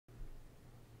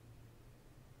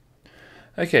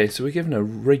Okay, so we're given a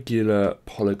regular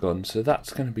polygon, so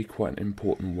that's going to be quite an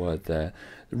important word there.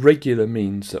 Regular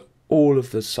means that all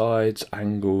of the sides,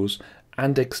 angles,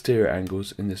 and exterior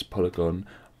angles in this polygon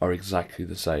are exactly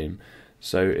the same.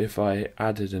 So if I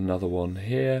added another one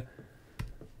here,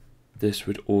 this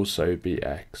would also be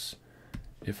x.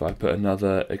 If I put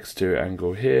another exterior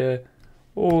angle here,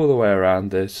 all the way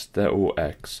around this, they're all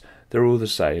x. They're all the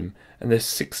same, and there's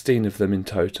 16 of them in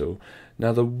total.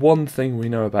 Now the one thing we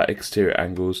know about exterior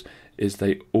angles is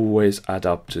they always add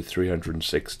up to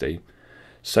 360.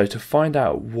 So to find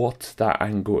out what that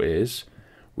angle is,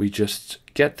 we just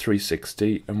get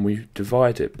 360 and we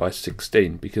divide it by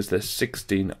 16 because there's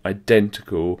 16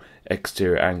 identical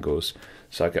exterior angles.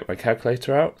 So I get my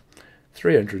calculator out,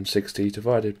 360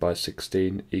 divided by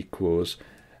 16 equals,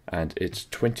 and it's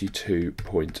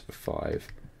 22.5.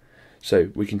 So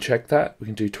we can check that. We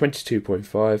can do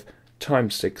 22.5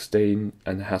 times 16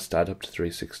 and it has to add up to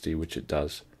 360, which it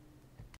does.